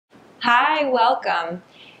Hi, welcome.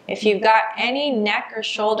 If you've got any neck or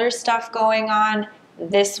shoulder stuff going on,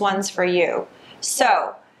 this one's for you.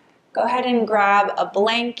 So, go ahead and grab a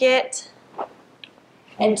blanket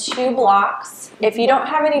and 2 blocks. If you don't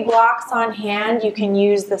have any blocks on hand, you can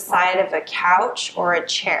use the side of a couch or a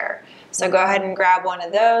chair. So go ahead and grab one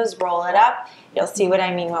of those, roll it up. You'll see what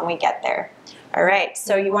I mean when we get there. All right,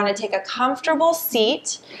 so you want to take a comfortable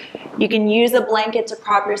seat. You can use a blanket to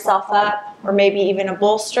prop yourself up, or maybe even a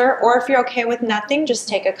bolster, or if you're okay with nothing, just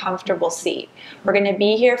take a comfortable seat. We're going to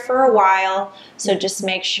be here for a while, so just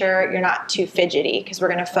make sure you're not too fidgety, because we're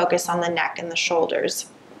going to focus on the neck and the shoulders.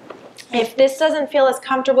 If this doesn't feel as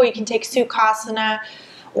comfortable, you can take Sukhasana,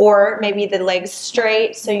 or maybe the legs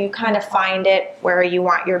straight, so you kind of find it where you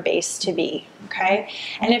want your base to be, okay?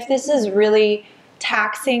 And if this is really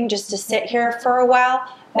taxing just to sit here for a while,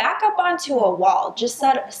 back up onto a wall. Just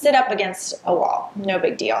sit up against a wall. No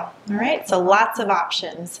big deal. All right, so lots of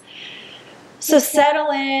options. So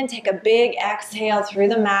settle in, take a big exhale through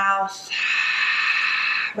the mouth.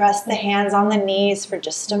 Rest the hands on the knees for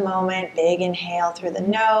just a moment. Big inhale through the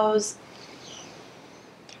nose.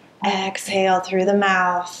 Exhale through the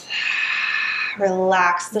mouth.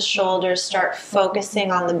 Relax the shoulders. Start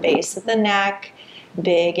focusing on the base of the neck.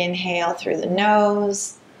 Big inhale through the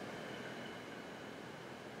nose.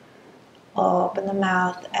 Open the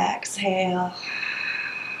mouth, exhale.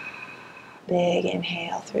 Big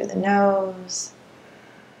inhale through the nose.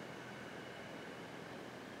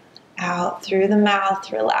 Out through the mouth,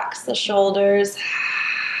 relax the shoulders.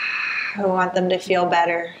 We want them to feel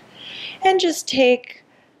better. And just take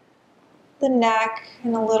the neck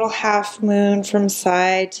in a little half moon from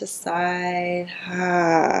side to side.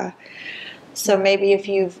 So maybe if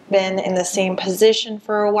you've been in the same position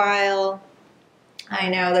for a while, I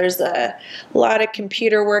know there's a lot of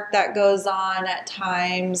computer work that goes on at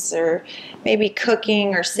times, or maybe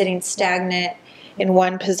cooking or sitting stagnant in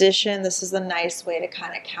one position. This is a nice way to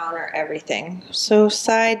kind of counter everything. So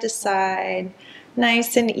side to side,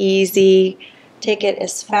 nice and easy. Take it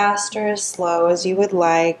as fast or as slow as you would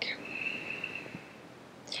like.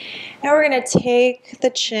 Now we're going to take the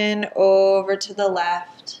chin over to the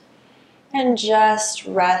left and just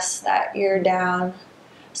rest that ear down.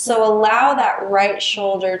 So allow that right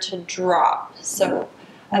shoulder to drop. So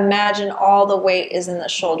imagine all the weight is in the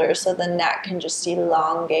shoulder, so the neck can just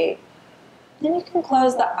elongate. Then you can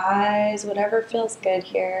close the eyes, whatever feels good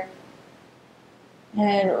here.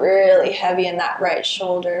 And really heavy in that right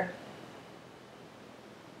shoulder.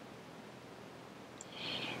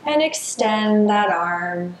 And extend that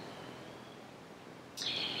arm.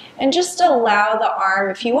 And just allow the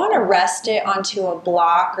arm, if you want to rest it onto a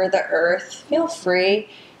block or the earth, feel free.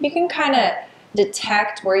 You can kind of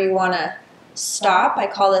detect where you want to stop. I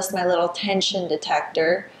call this my little tension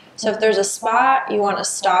detector. So if there's a spot you want to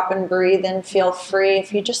stop and breathe in, feel free.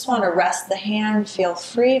 If you just want to rest the hand, feel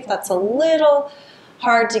free. If that's a little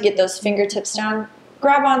hard to get those fingertips down,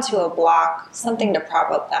 grab onto a block, something to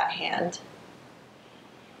prop up that hand.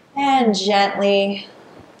 And gently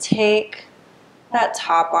take that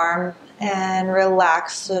top arm and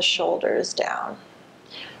relax the shoulders down.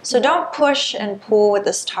 So don't push and pull with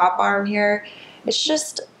this top arm here. It's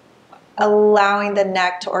just allowing the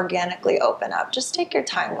neck to organically open up. Just take your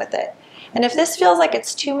time with it. And if this feels like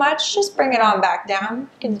it's too much, just bring it on back down.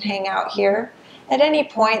 You can hang out here. At any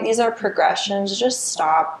point, these are progressions. Just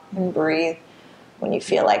stop and breathe when you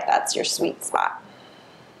feel like that's your sweet spot.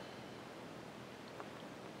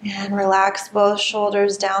 And relax both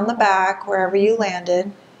shoulders down the back, wherever you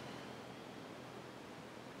landed.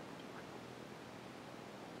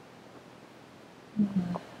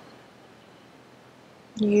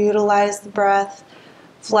 Utilize the breath.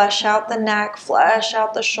 Flesh out the neck, flesh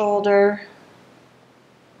out the shoulder.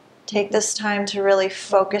 Take this time to really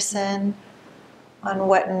focus in on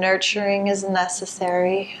what nurturing is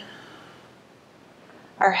necessary.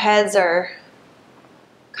 Our heads are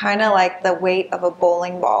kind of like the weight of a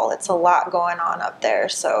bowling ball. It's a lot going on up there,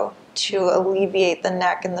 so to alleviate the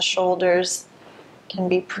neck and the shoulders can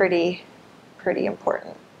be pretty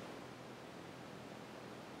important.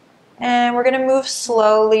 And we're going to move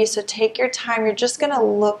slowly, so take your time. You're just going to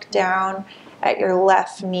look down at your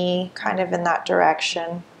left knee, kind of in that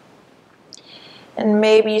direction. And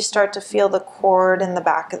maybe you start to feel the cord in the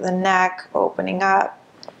back of the neck opening up.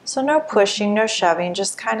 So no pushing, no shoving,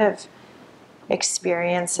 just kind of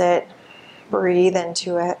experience it, breathe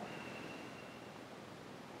into it.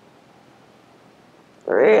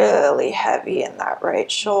 Really heavy in that right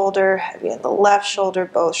shoulder, heavy in the left shoulder,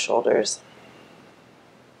 both shoulders.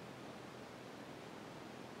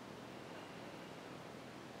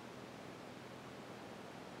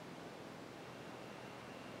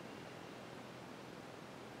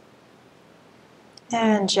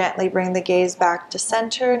 And gently bring the gaze back to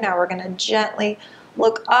center. Now we're going to gently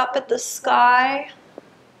look up at the sky.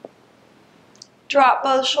 Drop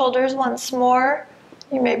both shoulders once more.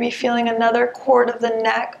 You may be feeling another cord of the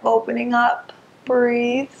neck opening up.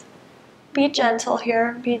 Breathe. Be gentle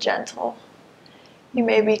here. Be gentle. You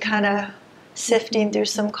may be kind of sifting through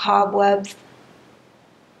some cobwebs.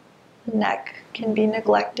 The neck can be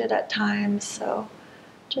neglected at times, so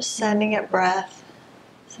just sending it breath.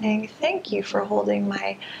 Saying thank you for holding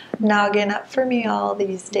my noggin up for me all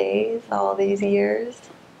these days, all these years.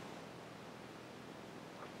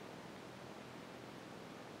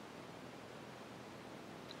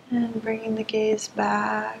 And bringing the gaze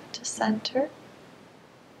back to center.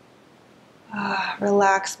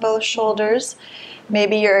 Relax both shoulders.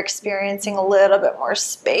 Maybe you're experiencing a little bit more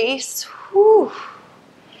space. Whew.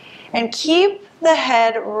 And keep the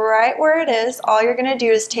head right where it is. All you're going to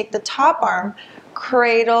do is take the top arm,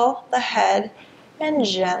 cradle the head, and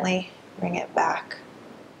gently bring it back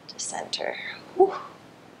to center. Whew.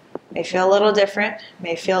 May feel a little different,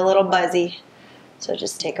 may feel a little buzzy, so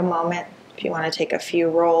just take a moment. If you want to take a few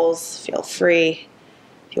rolls, feel free.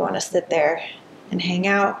 If you want to sit there and hang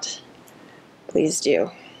out, please do.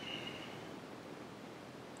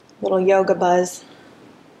 Little yoga buzz.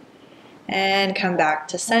 And come back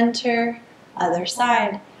to center, other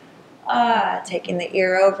side. Taking the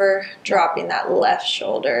ear over, dropping that left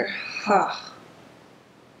shoulder.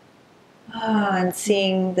 And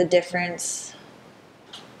seeing the difference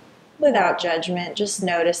without judgment, just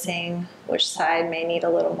noticing which side may need a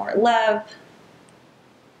little more love.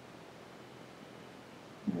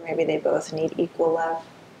 Maybe they both need equal love.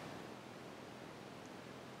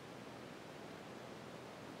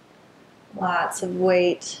 Lots of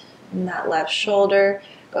weight in that left shoulder.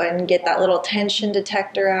 Go ahead and get that little tension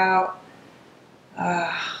detector out.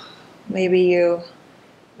 Maybe you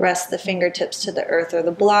rest the fingertips to the earth or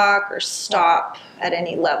the block, or stop at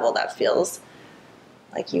any level that feels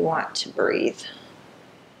like you want to breathe.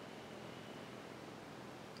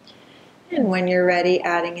 And when you're ready,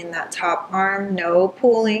 adding in that top arm, no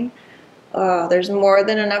pulling. There's more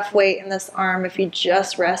than enough weight in this arm if you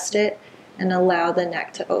just rest it and allow the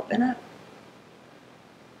neck to open up.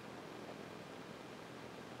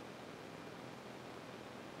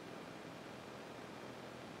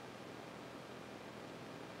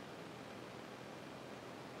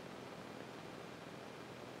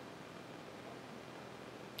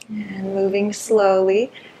 And moving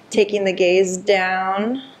slowly, taking the gaze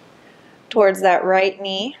down towards that right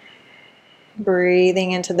knee,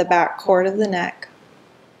 breathing into the back cord of the neck.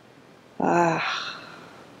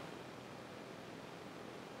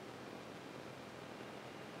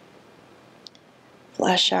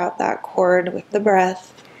 Flush out that cord with the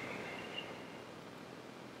breath.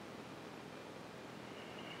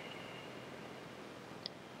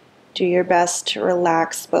 Do your best to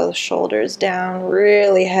relax both shoulders down,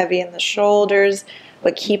 really heavy in the shoulders,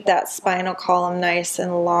 but keep that spinal column nice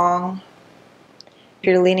and long. If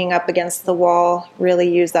you're leaning up against the wall,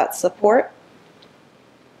 really use that support.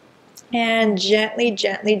 And gently,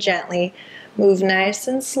 gently, gently move nice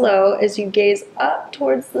and slow as you gaze up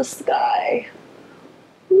towards the sky.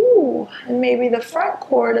 Ooh, and maybe the front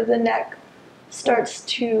cord of the neck starts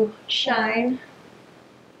to shine.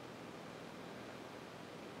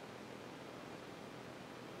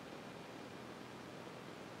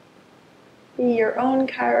 Be your own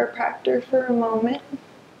chiropractor for a moment.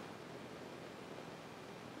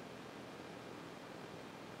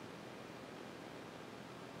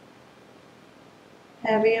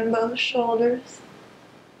 Heavy in both shoulders.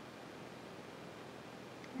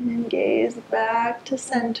 And gaze back to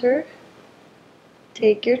center.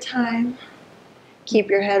 Take your time.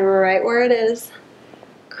 Keep your head right where it is.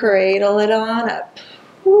 Cradle it on up.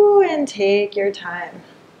 Woo, and take your time.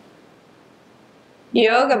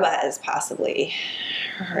 Yoga buzz, possibly.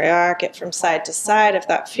 Rock it from side to side if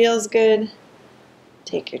that feels good.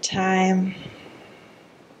 Take your time.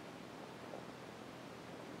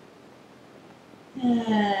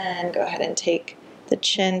 And go ahead and take the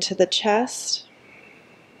chin to the chest.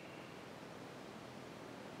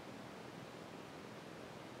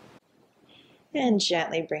 And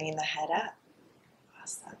gently bringing the head up.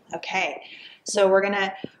 Awesome. Okay, so we're going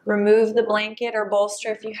to remove the blanket or bolster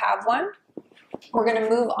if you have one. We're going to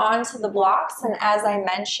move on to the blocks, and as I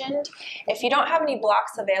mentioned, if you don't have any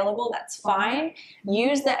blocks available, that's fine.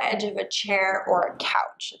 Use the edge of a chair or a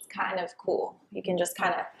couch. It's kind of cool. You can just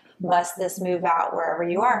kind of bust this move out wherever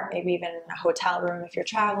you are, maybe even in a hotel room if you're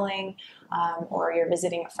traveling, or you're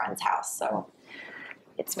visiting a friend's house. So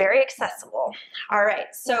it's very accessible. All right,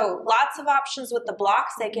 so lots of options with the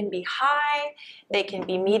blocks. They can be high, they can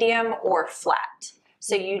be medium or flat.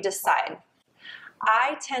 so you decide.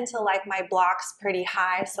 I tend to like my blocks pretty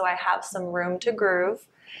high so I have some room to groove.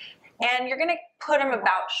 And you're gonna put them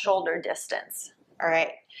about shoulder distance, all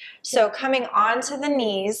right? So coming onto the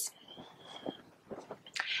knees,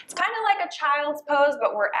 it's kind of like a child's pose,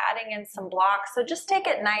 but we're adding in some blocks. So just take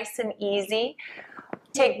it nice and easy.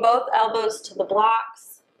 Take both elbows to the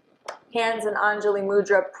blocks, hands in Anjali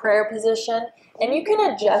Mudra, prayer position, and you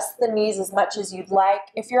can adjust the knees as much as you'd like.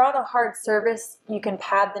 If you're on a hard surface, you can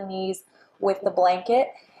pad the knees with the blanket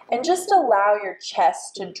and just allow your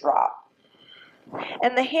chest to drop.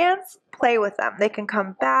 And the hands, play with them. They can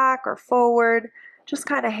come back or forward, just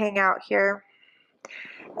kind of hang out here.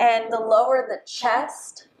 And the lower the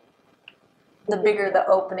chest, the bigger the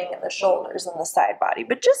opening in the shoulders and the side body.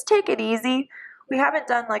 But just take it easy. We haven't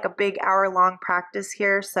done like a big hour-long practice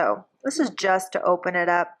here, so this is just to open it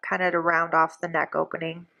up, kind of to round off the neck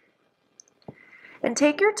opening. And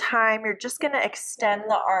take your time. You're just going to extend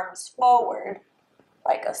the arms forward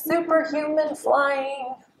like a superhuman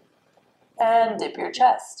flying. And dip your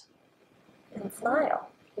chest and smile.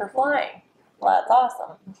 You're flying. Well, that's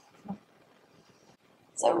awesome.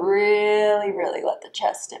 So really, really let the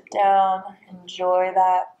chest dip down. Enjoy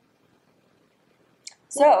that.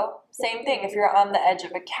 So, same thing. If you're on the edge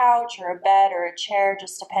of a couch or a bed or a chair,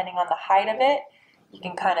 just depending on the height of it, you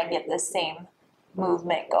can kind of get the same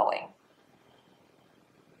movement going.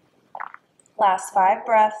 Last 5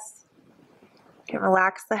 breaths. You can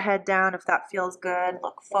relax the head down if that feels good.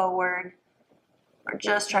 Look forward. We're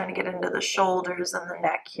just trying to get into the shoulders and the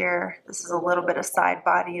neck here. This is a little bit of side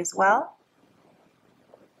body as well.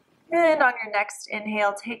 And on your next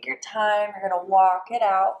inhale, take your time. You're going to walk it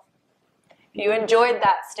out. If you enjoyed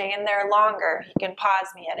that, stay in there longer. You can pause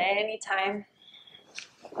me at any time.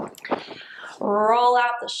 Roll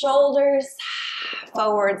out the shoulders,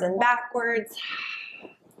 forwards and backwards.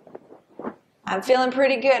 I'm feeling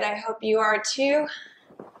pretty good. I hope you are too.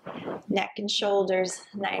 Neck and shoulders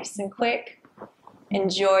nice and quick.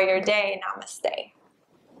 Enjoy your day. Namaste.